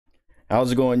How's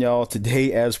it going, y'all?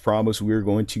 Today, as promised, we're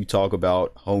going to talk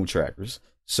about home trackers.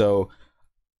 So,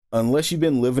 unless you've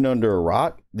been living under a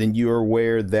rock, then you're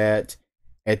aware that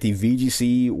at the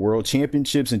VGC World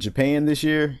Championships in Japan this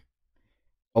year,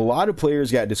 a lot of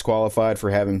players got disqualified for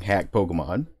having hacked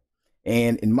Pokemon.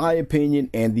 And in my opinion,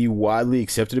 and the widely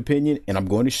accepted opinion, and I'm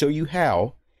going to show you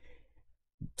how,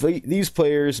 these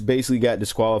players basically got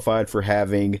disqualified for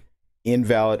having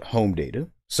invalid home data.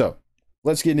 So,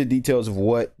 let's get into details of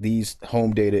what these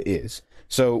home data is.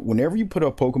 So whenever you put a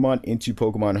Pokemon into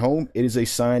Pokemon Home, it is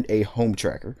assigned a home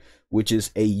tracker, which is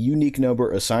a unique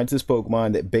number assigned to this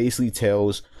Pokemon that basically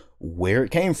tells where it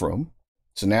came from.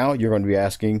 So now you're going to be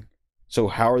asking, so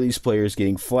how are these players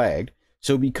getting flagged?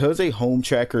 So because a home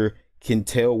tracker can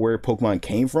tell where Pokemon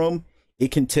came from,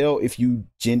 it can tell if you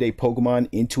genned a Pokemon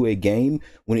into a game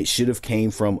when it should have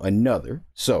came from another.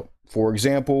 So for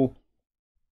example,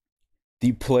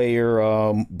 the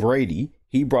player Brady,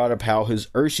 he brought up how his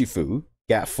Urshifu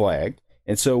got flagged.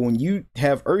 And so when you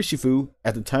have Urshifu,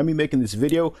 at the time you're making this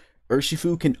video,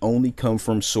 Urshifu can only come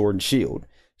from Sword and Shield.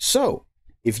 So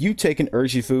if you take an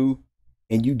Urshifu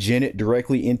and you gen it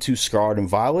directly into Scarlet and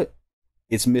Violet,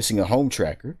 it's missing a home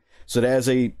tracker. So that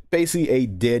is basically a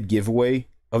dead giveaway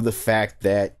of the fact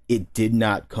that it did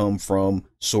not come from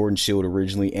Sword and Shield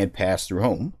originally and pass through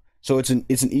home. So it's an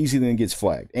easy thing that gets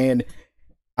flagged. And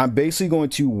I'm basically going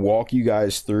to walk you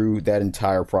guys through that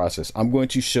entire process. I'm going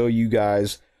to show you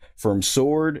guys from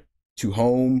Sword to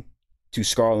Home to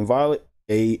Scarlet and Violet,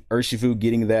 a Urshifu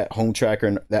getting that home tracker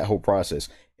and that whole process.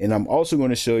 And I'm also going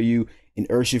to show you an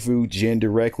Urshifu gen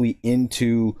directly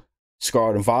into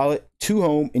Scarlet and Violet to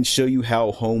Home and show you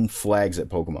how Home flags that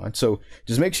Pokemon. So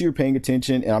just make sure you're paying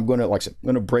attention, and I'm going to, like I said, I'm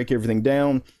going to break everything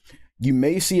down. You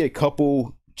may see a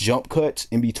couple jump cuts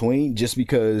in between just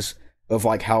because of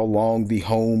like how long the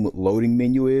home loading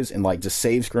menu is and like the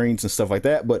save screens and stuff like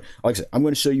that. But like I said, I'm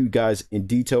going to show you guys in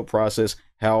detailed process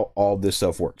how all this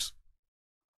stuff works.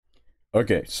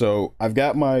 Okay, so I've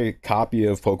got my copy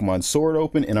of Pokemon Sword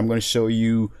open, and I'm going to show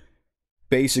you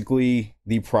basically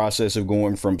the process of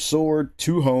going from Sword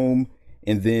to Home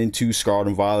and then to Scarlet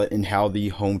and Violet, and how the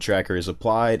home tracker is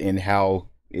applied and how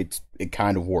it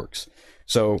kind of works.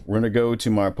 So we're going to go to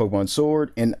my Pokemon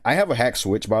Sword, and I have a hack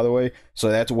switch, by the way, so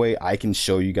that's a way I can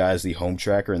show you guys the home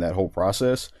tracker and that whole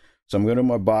process. So I'm going to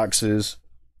my boxes,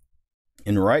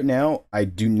 and right now I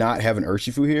do not have an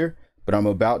Urshifu here, but I'm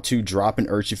about to drop an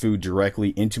Urshifu directly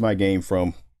into my game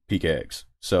from PKX.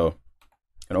 So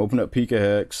I'm going to open up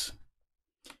PKX,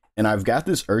 and I've got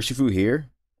this Urshifu here,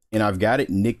 and I've got it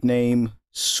nicknamed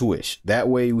Swish. That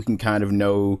way we can kind of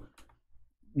know,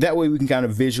 that way we can kind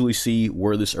of visually see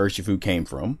where this Urshifu came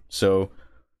from. So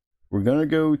we're going to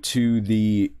go to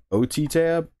the OT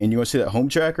tab, and you're going to see that home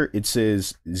tracker. It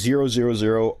says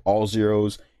 000, all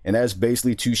zeros, and that's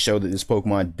basically to show that this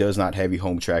Pokemon does not have a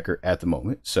home tracker at the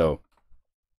moment. So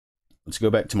let's go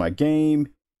back to my game,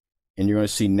 and you're going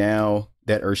to see now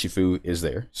that Urshifu is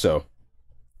there. So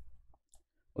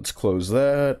let's close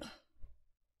that.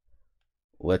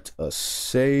 Let us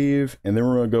save, and then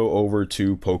we're going to go over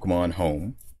to Pokemon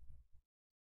Home.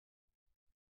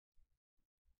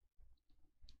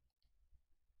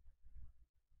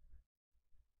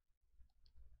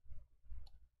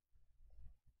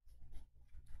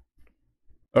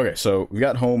 Okay, so we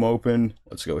got Home open.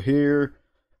 Let's go here.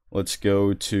 Let's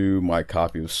go to my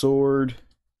copy of Sword.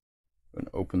 I'm going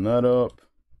to open that up.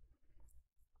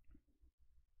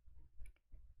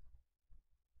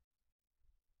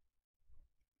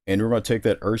 And we're going to take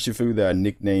that Urshifu that I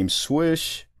nicknamed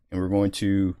Swish, and we're going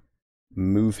to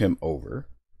move him over.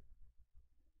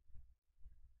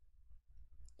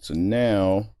 So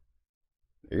now,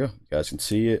 there you go. You guys can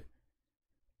see it.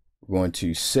 We're going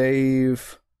to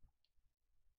save,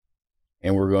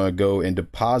 and we're going to go and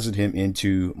deposit him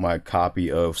into my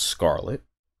copy of Scarlet.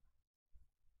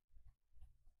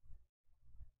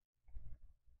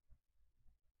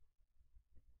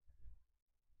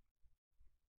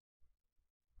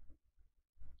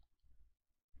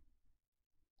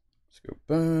 Let's go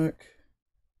back.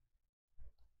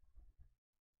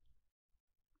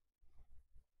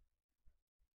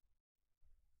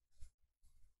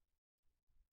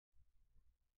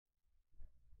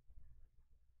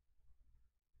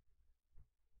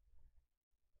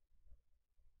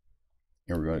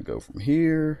 And we're going to go from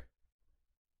here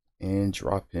and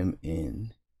drop him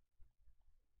in.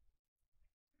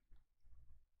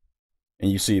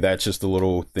 And you see that's just a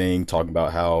little thing talking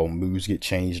about how moves get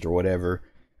changed or whatever.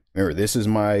 Remember, this is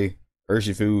my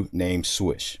Urshifu named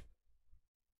Swish.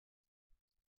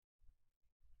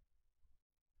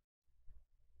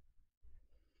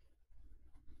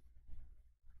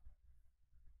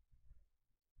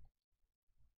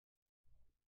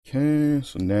 Okay,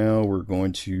 so now we're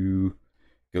going to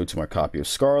go to my copy of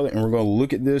Scarlet, and we're going to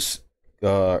look at this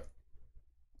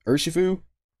Urshifu.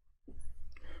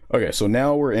 Okay, so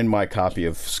now we're in my copy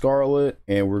of Scarlet,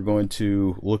 and we're going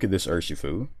to look at this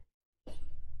Urshifu.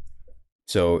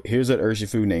 So here's that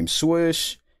Urshifu named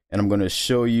Swish, and I'm going to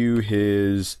show you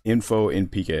his info in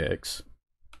PKX.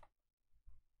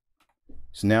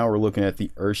 So now we're looking at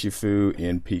the Urshifu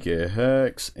in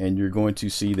PKX, and you're going to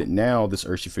see that now this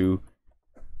Urshifu,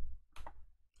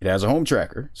 it has a home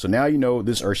tracker. So now you know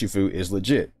this Urshifu is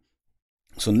legit.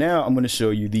 So now I'm going to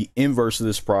show you the inverse of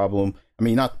this problem. I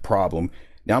mean, not the problem.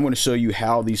 Now I'm going to show you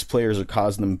how these players are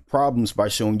causing them problems by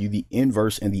showing you the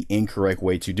inverse and the incorrect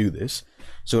way to do this.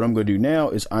 So what I'm going to do now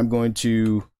is I'm going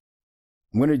to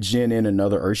gen in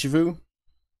another Urshifu.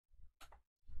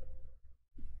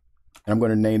 And I'm going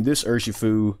to name this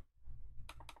Urshifu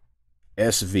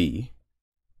SV.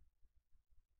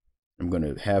 I'm going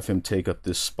to have him take up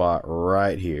this spot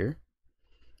right here.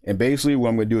 And basically what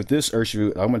I'm going to do with this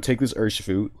Urshifu, I'm going to take this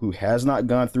Urshifu who has not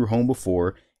gone through home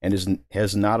before and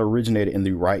has not originated in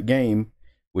the right game,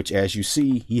 which as you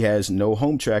see, he has no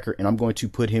home tracker, and I'm going to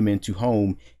put him into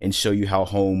home and show you how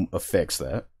home affects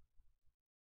that.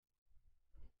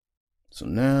 So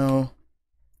now,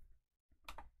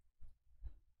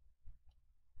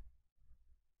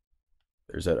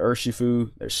 there's that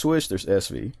Urshifu, there's Swish, there's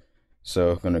SV.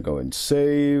 So I'm going to go and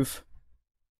save.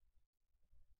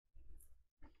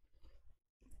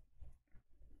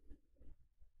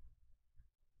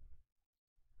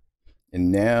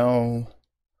 And now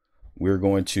we're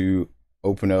going to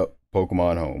open up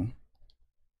Pokemon Home.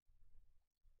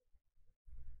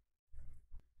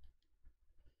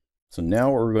 So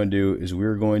now what we're going to do is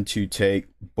we're going to take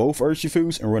both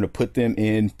Urshifus and we're going to put them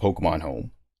in Pokemon Home.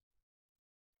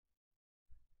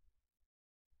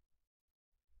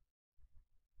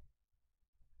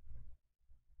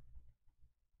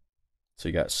 So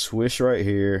you got Swish right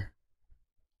here.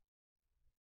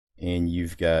 And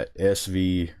you've got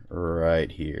SV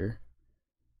right here.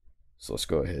 So let's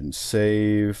go ahead and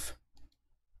save.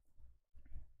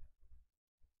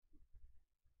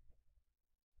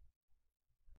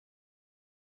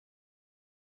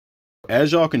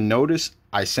 As y'all can notice,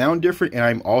 I sound different, and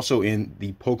I'm also in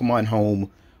the Pokemon Home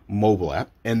mobile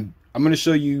app. And I'm going to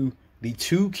show you the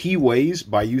 2 key ways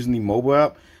by using the mobile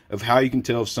app of how you can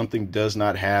tell if something does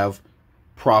not have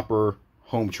proper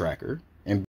home tracker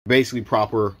and basically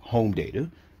proper home data.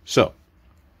 So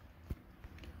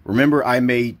remember, I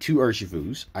made 2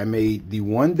 Urshifus. I made the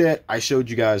one that I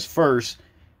showed you guys first,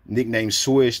 nicknamed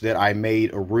Swish, that I made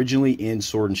originally in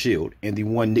Sword and Shield, and the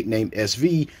one nicknamed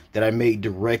SV that I made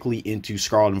directly into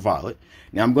Scarlet and Violet.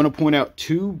 Now I'm going to point out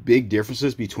 2 big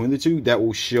differences between the 2 that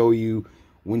will show you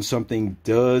when something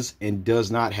does and does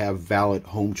not have valid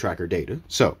home tracker data.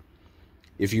 So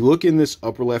if you look in this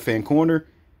upper left hand corner,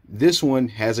 this one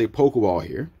has a Pokeball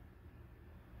here.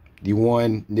 The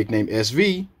one nicknamed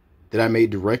SV that I made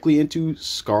directly into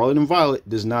Scarlet and Violet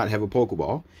does not have a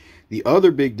Pokeball. The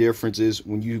other big difference is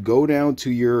when you go down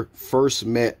to your first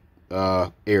met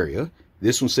area,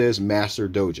 this one says Master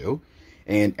Dojo.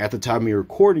 And at the time of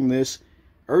recording this,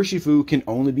 Urshifu can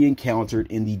only be encountered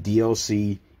in the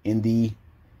DLC in the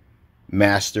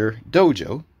Master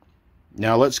Dojo.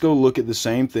 Now let's go look at the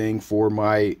same thing for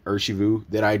my Urshifu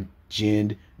that I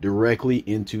genned directly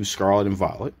into Scarlet and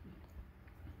Violet.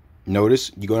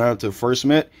 Notice you go down to the first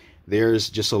met, there's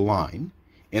just a line.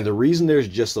 And the reason there's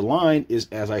just a line is,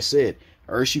 as I said,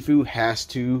 Urshifu has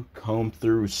to come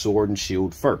through Sword and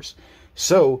Shield first.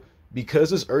 So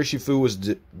because this Urshifu was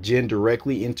genned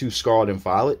directly into Scarlet and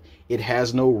Violet, it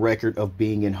has no record of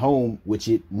being in home, which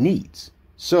it needs.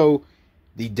 So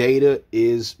the data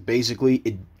is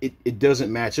basically, it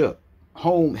doesn't match up.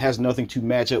 Home has nothing to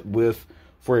match up with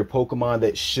for a Pokemon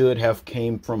that should have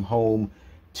came from home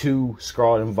to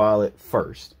Scarlet and Violet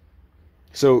first.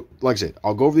 So, like I said,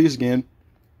 I'll go over these again.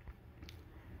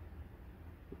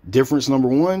 Difference number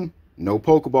 1, no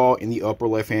Pokeball in the upper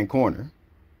left-hand corner.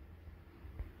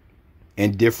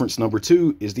 And difference number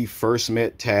 2 is the first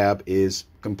met tab is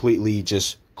completely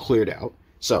just cleared out.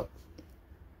 So,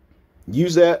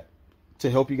 use that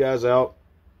to help you guys out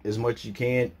as much as you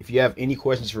can. If you have any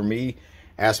questions for me,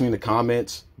 ask me in the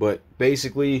comments. But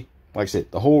basically, like I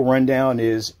said, the whole rundown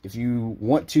is if you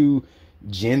want to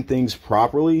gen things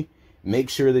properly, make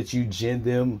sure that you gen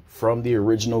them from the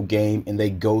original game and they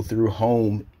go through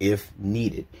home if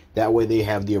needed. That way they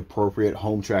have the appropriate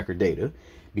home tracker data,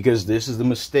 because this is the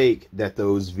mistake that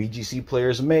those VGC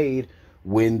players made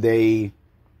when they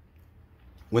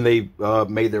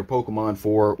made their Pokemon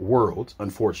for Worlds,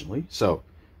 unfortunately. So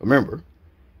remember,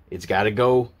 it's got to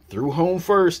go through home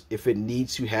first if it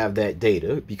needs to have that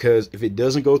data, because if it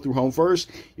doesn't go through home first,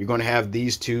 you're going to have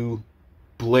these two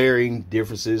blaring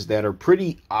differences that are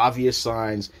pretty obvious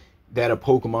signs that a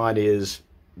Pokemon is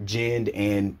ginned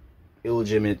and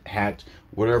illegitimate, hacked,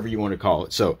 whatever you want to call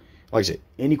it. So like I said,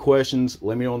 any questions,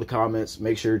 let me know in the comments.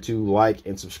 Make sure to like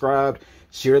and subscribe.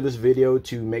 Share this video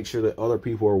to make sure that other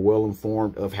people are well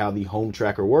informed of how the home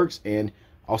tracker works. And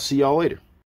I'll see y'all later.